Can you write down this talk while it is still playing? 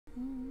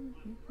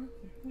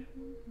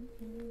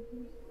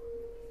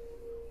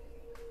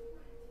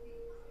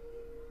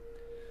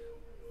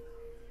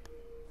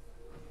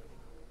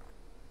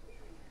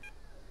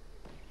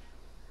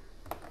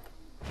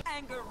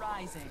Anger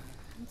rising.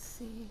 Let's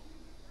see.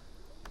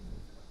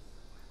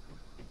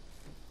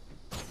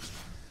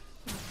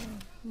 Okay.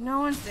 No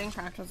one's doing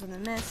fractals in the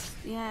mist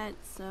yet,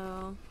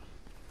 so.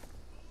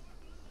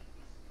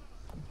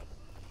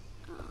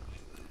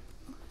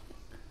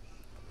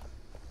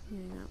 Yeah,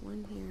 I got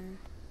one here.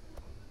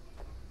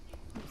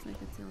 Looks like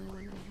it's the only one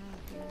I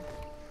have here.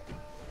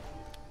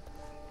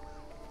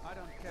 I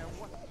don't care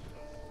what.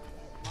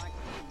 My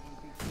king will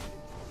be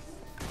defeated,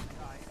 and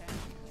I am.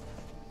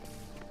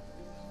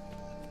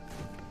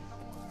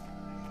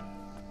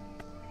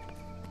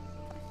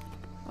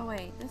 Oh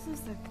wait, this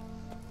is the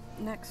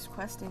next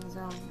questing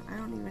zone. I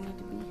don't even need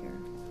to be here.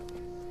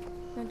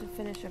 I'm going to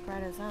finish up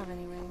Rata's zone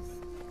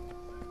anyways.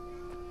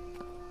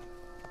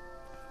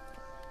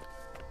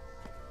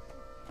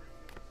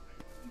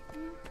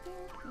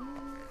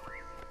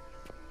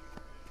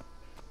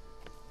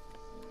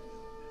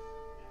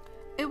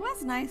 It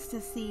was nice to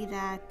see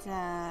that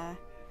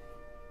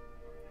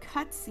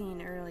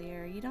cutscene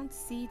earlier. You don't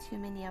see too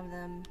many of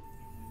them.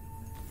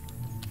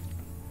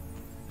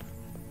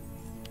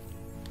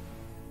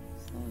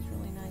 So that was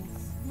really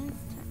nice.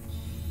 Nice touch.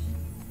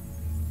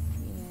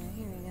 Yeah,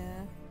 here we go.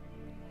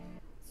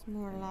 It's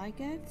more like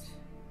it.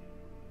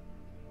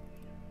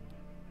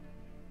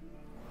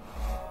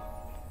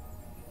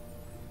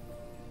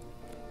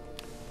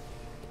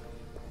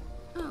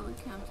 Oh, it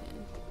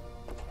counted.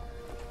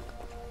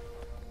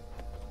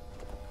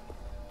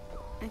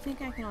 I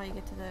think I can only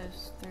get to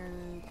those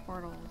through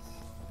portals.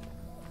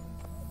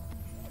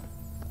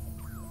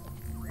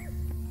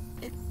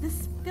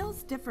 This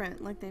feels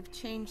different, like they've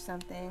changed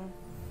something.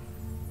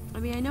 I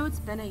mean, I know it's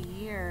been a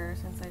year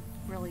since I've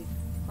really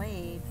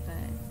played, but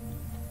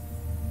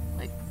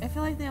like, I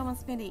feel like they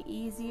almost made it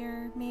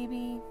easier,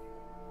 maybe.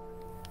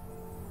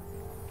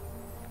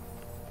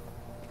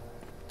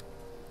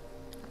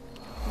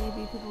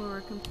 Maybe people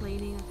were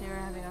complaining that they were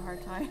having a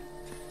hard time.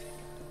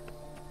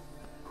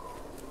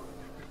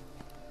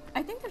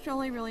 I think there's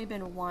only really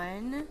been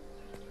one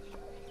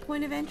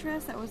point of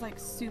interest that was like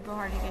super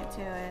hard to get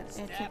to.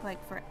 It took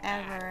like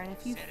forever, and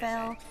if you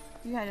fell,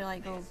 you had to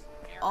like go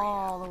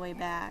all the way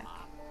back.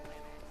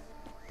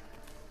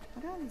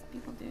 What are all these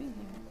people doing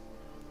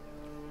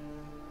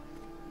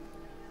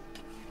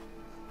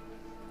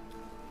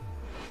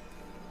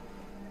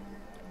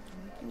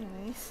here?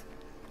 Anyways.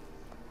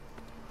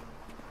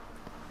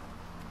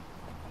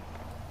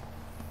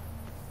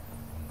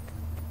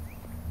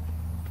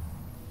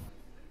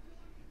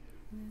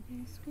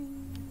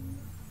 Screen.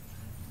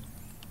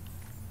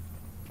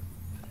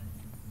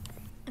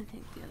 I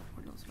think the other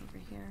portal's over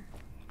here.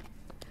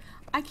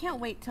 I can't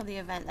wait till the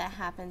event that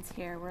happens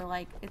here where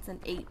like it's an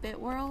 8-bit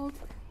world.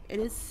 It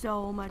is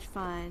so much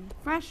fun.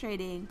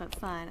 Frustrating, but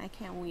fun. I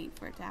can't wait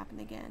for it to happen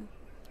again.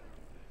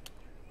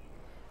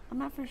 I'm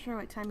not for sure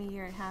what time of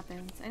year it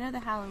happens. I know the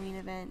Halloween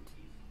event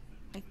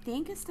I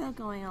think is still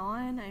going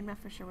on. I'm not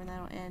for sure when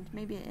that'll end.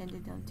 Maybe it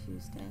ended on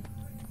Tuesday.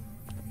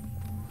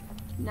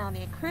 Now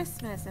the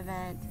Christmas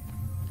event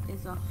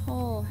is a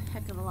whole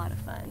heck of a lot of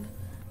fun.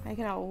 I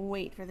cannot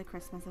wait for the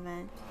Christmas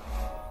event.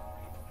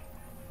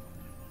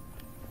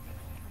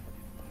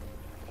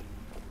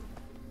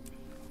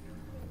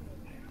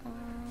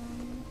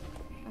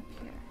 Up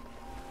here.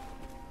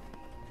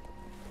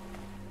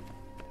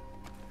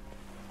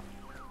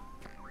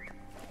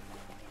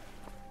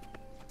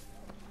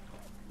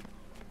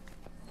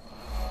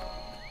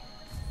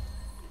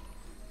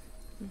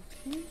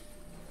 Okay.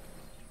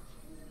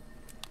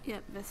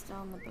 Yep, Vista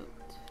on the boat.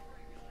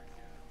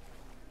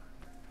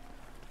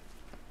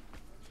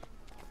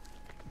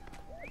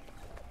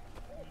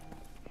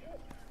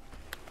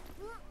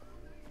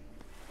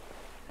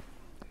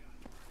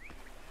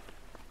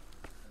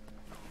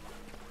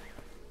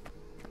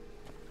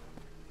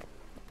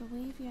 I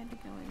believe you had to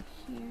go in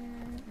here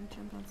and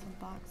jump on some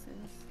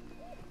boxes.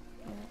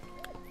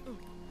 Yep.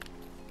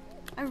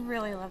 I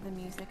really love the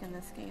music in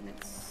this game.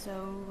 It's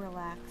so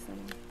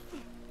relaxing.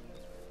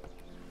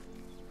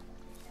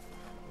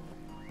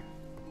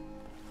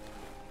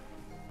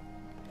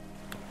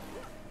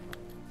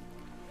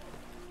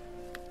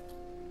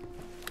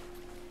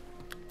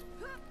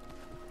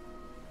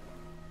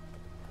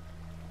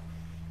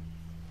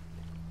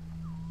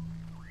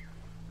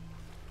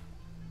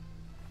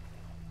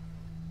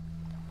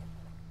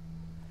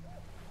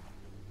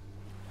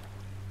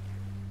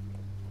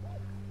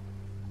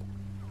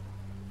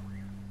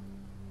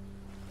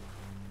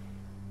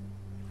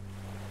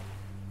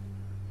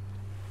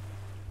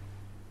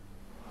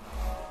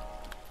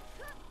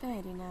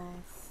 Very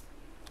nice.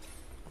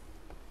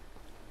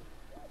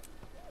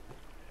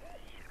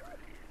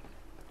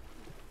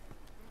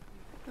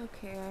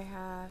 Okay, I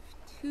have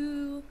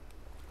 2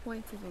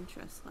 points of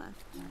interest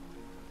left.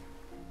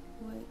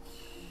 Which...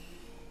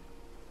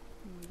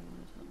 I don't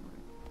want to tell more.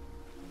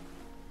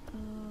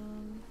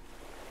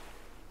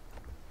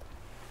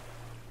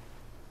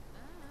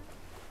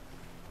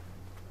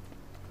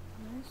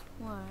 There's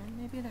one.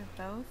 Maybe they're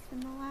both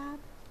in the lab?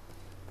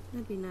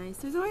 That'd be nice.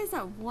 There's always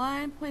that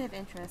one point of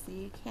interest that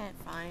you can't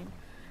find.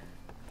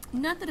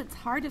 Not that it's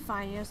hard to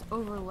find, you just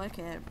overlook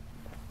it.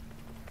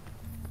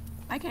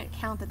 I can't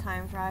count the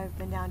times where I've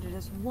been down to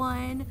just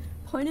one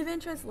point of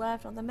interest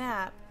left on the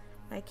map.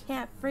 I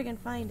can't friggin'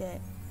 find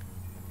it.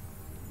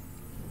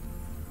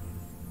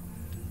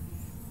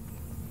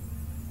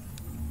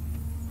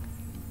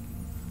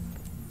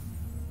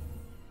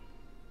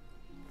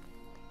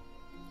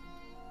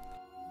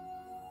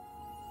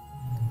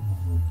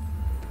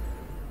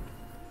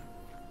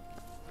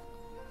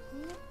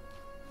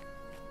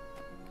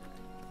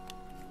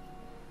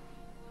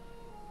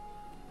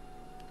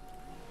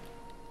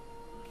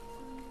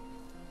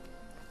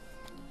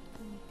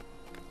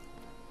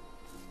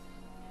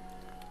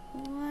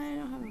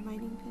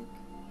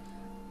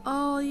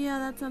 Oh yeah,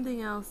 that's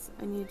something else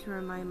I need to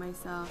remind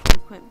myself to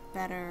equip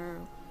better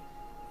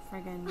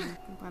friggin'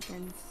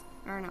 weapons.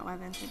 Or not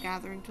weapons, the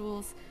gathering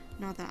tools,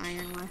 not the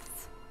iron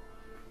ones.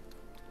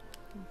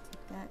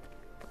 Take that.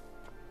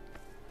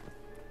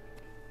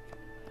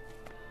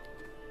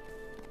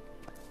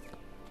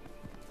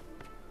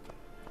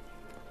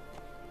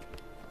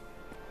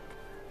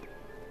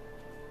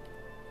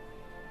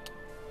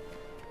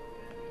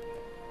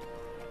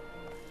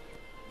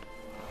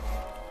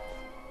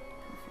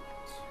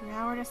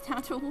 Now we're just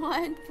down to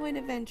one point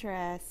of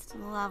interest.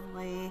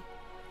 Lovely.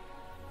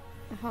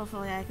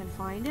 Hopefully I can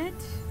find it.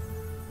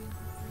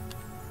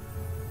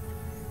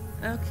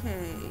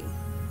 Okay.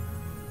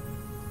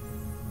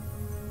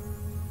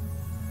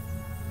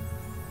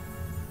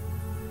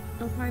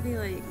 It'll probably be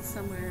like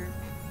somewhere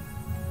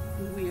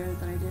weird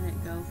that I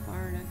didn't go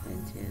far enough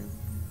into.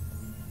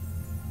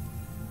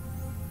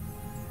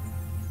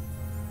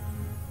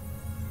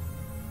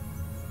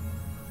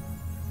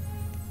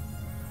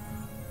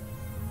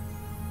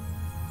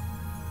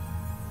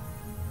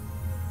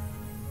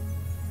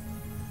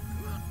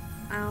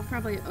 I'll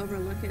probably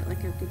overlook it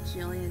like a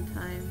gajillion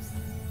times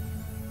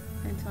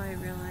until I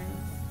realize.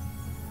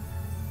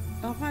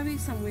 It'll probably be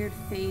some weird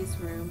phase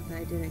room that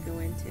I didn't go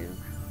into.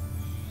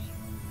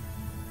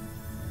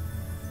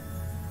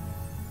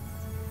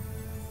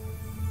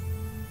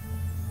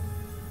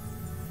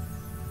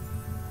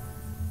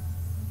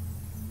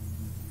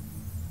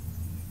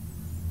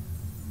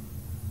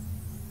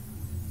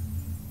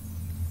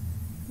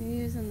 Maybe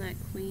it was in that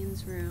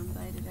Queen's room,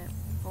 but I didn't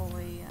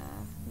fully,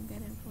 maybe I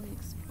didn't fully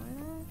explore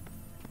that.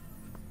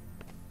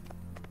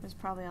 It was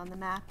probably on the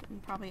map,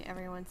 and probably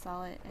everyone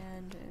saw it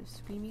and was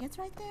screaming, "It's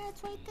right there!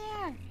 It's right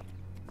there!"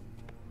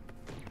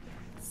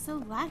 It's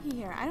so laggy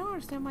here. I don't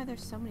understand why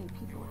there's so many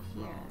people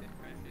here.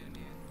 Depression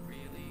is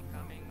really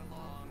coming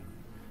along.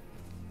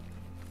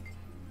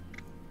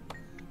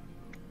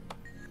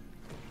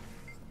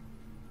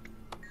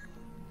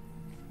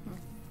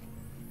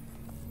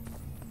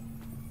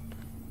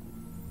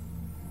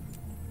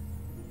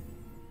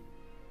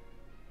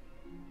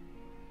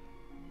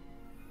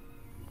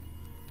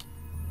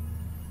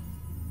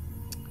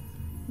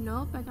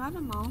 Nope, I got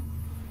them all.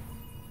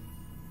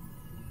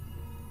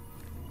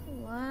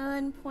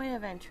 One point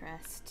of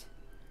interest.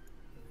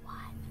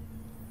 One.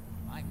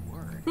 My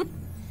word.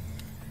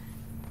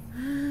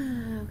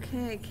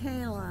 Okay,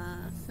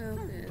 Kayla.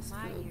 Focus,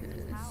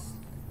 focus.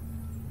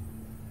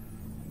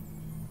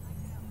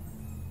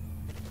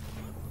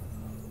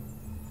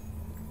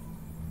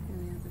 Here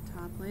we have the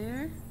top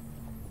layer.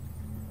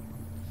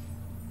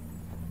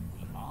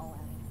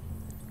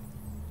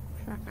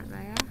 Tracker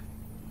there.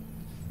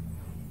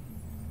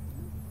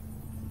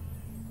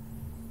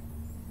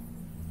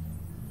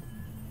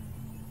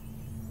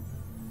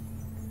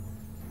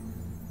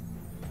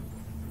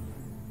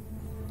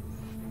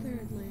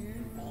 Third layer.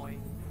 Boy.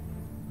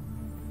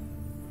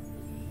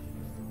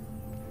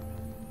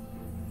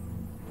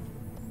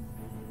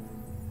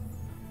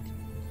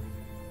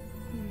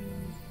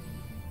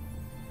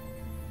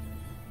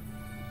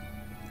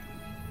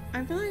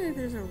 I'm feeling like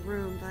there's a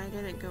room that I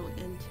didn't go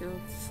into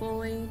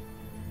fully,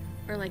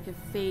 or like a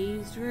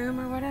phased room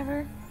or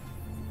whatever.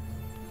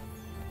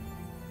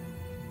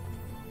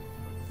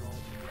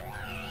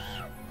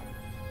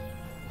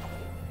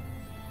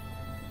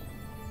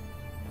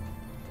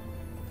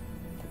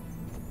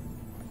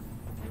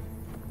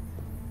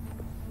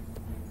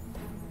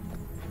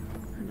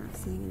 I'm not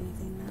seeing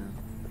anything though.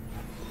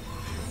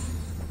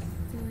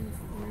 It's the only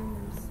room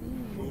I'm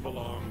seeing. Move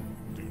along.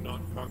 Do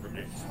not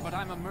congregate. But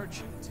I'm a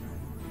merchant.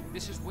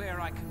 This is where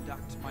I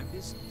conduct my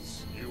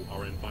business. You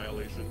are in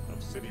violation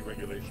of city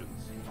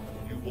regulations.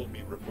 You will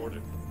be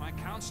reported. My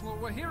counselor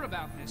will hear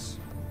about this.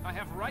 I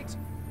have right.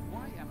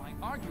 Why am I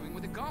arguing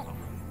with a golem?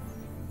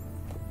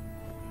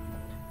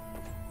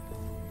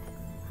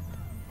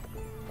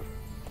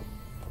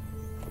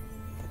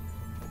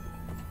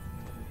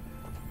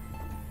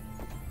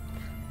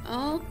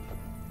 Oh,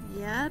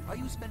 yep. Are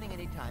you spending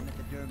any time at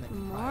the Dermot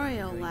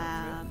Memorial during your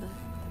Lab. trip?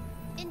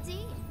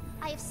 Indeed.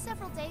 I have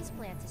several days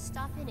planned to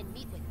stop in and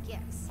meet with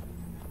Gix.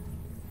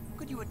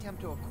 Could you attempt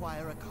to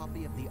acquire a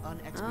copy of the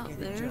unexpurgated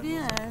there it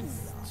journals of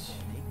is. Poolard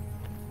for me?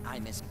 I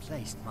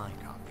misplaced my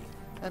copy.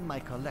 and my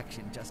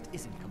collection just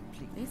isn't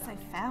complete. At least I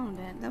found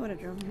it. That would have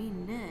driven me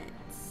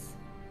nuts.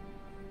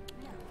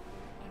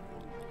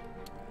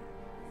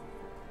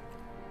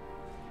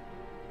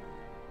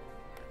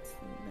 It's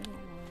the middle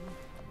one.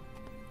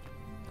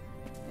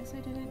 Guess I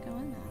didn't go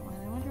in that one.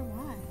 I wonder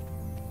why.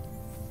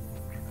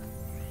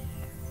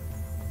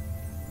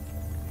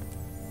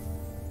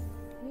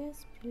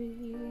 Yes,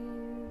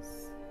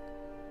 please.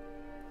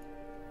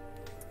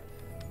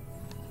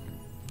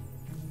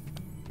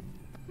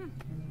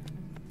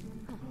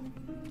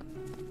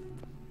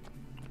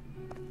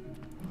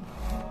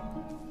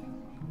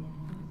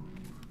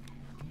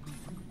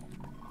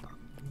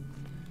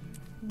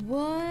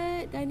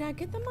 What? Did I not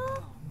get them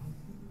all?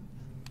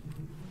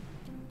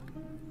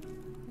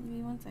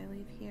 Maybe once I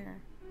leave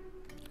here.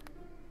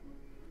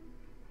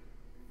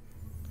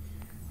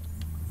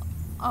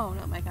 Oh,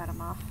 no, I got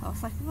them all. I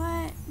was like,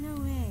 what? No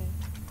way.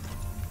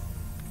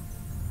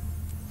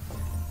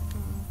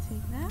 I'll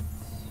take that.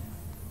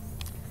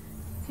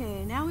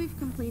 Okay, now we've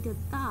completed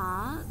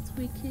that,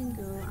 we can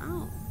go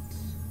out.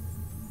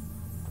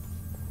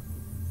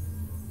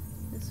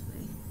 This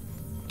way.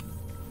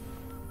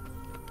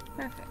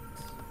 Perfect.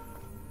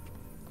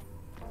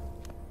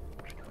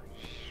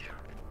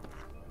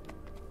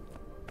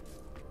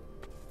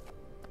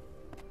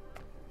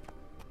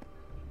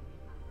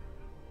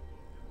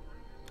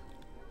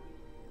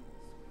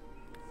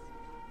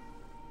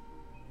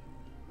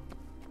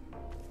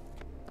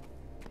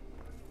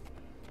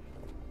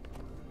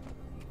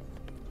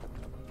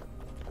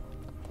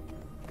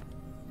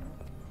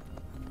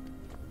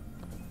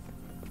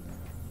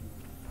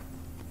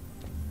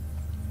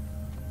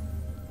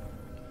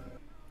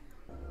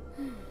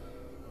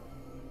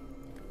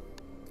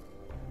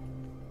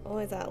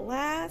 Always that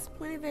last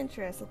point of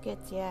interest that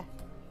gets ya.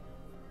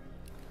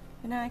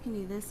 But now I can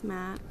do this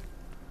map.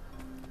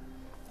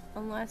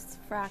 Unless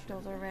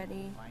fractals are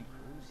ready. Fine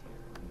crews here.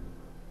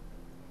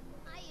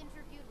 I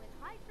interviewed with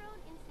Hydron,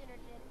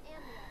 Incinergen,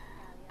 and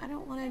the I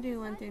don't want to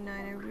do 1 through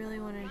 9. I really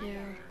want to do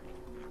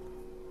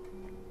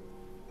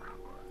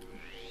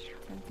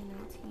 10 to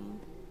 19.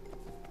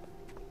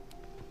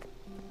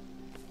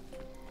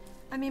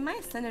 I mean, my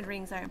Ascended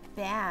rings aren't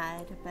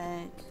bad,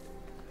 but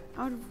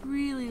I would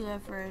really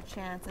love for a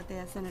chance at the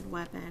Ascended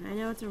weapon. I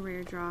know it's a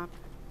rare drop,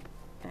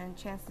 and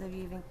chances of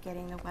you even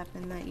getting the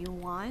weapon that you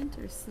want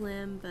are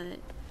slim, but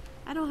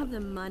I don't have the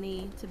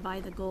money to buy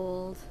the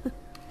gold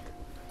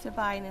to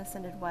buy an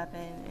Ascended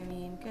weapon. I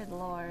mean, good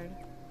lord.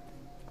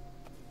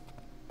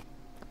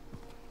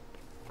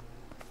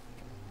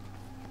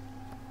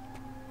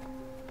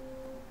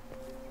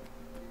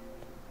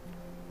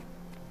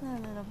 Hello,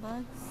 little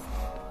bugs.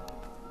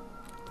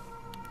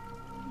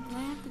 Do I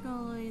have to go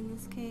all the way in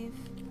this cave?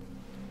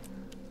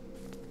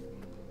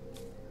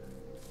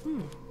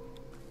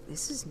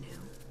 This is new.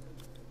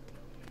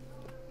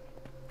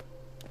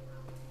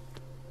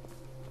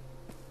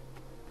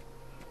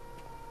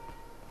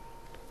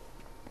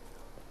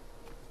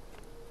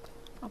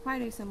 I'll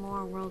probably do some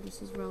more World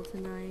vs. World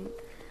tonight.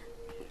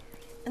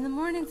 In the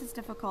mornings it's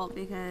difficult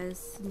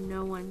because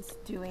no one's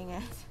doing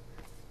it.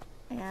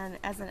 And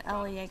as an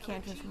Ellie, I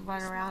can't just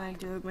run around and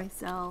do it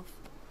myself.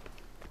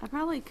 I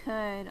probably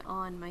could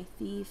on my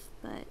Thief,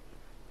 but...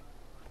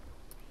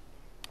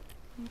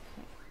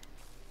 Okay.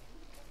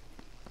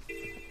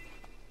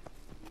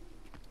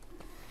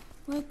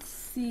 Let's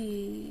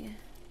see.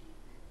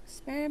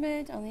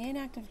 Experiment on the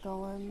inactive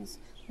golems.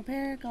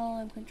 Repair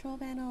golem control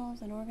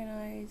panels and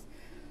organize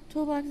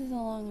toolboxes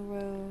along the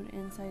road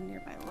inside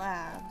nearby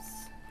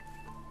labs.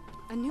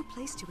 A new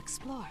place to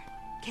explore.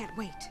 Can't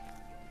wait.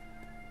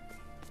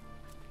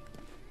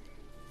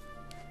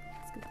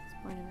 Let's get this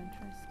point of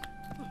interest.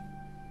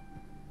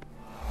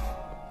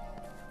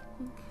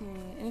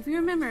 Okay, and if you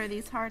remember,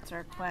 these hearts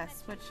are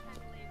quests, which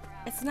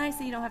it's nice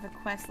that you don't have a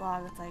quest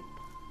log that's like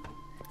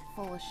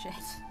full of shit.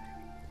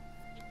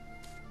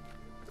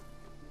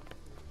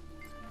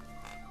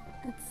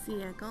 Let's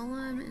see, a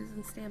golem is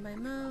in standby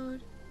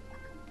mode.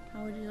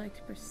 How would you like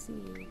to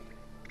proceed?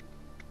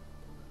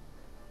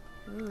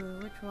 Ooh,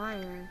 which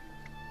wire?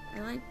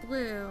 I like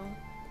blue.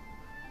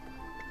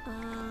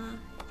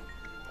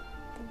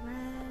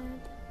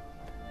 Red.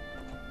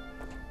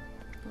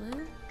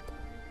 Blue?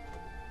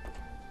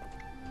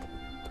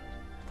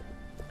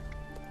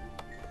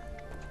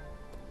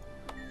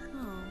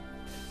 Oh.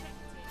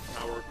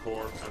 Power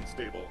core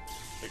unstable.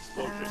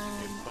 Explosion in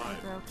I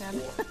 5, broke him.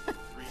 4,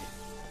 3,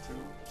 2,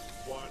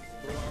 1.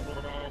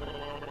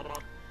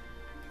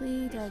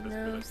 Please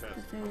diagnose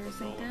the failure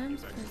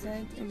symptoms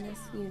present in this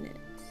unit.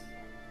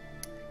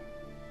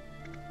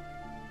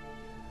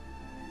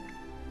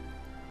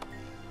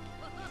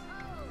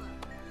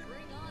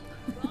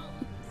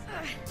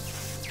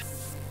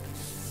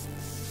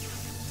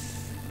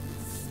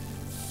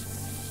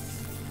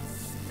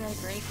 Did I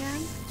break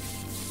him?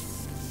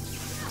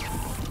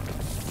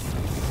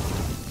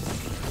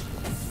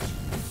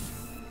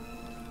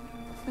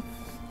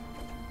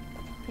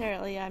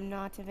 Apparently I'm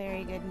not a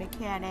very good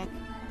mechanic.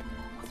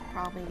 It's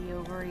probably the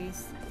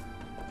ovaries.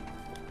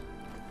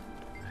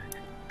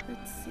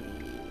 Let's see.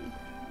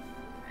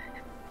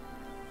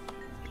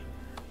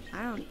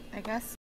 I guess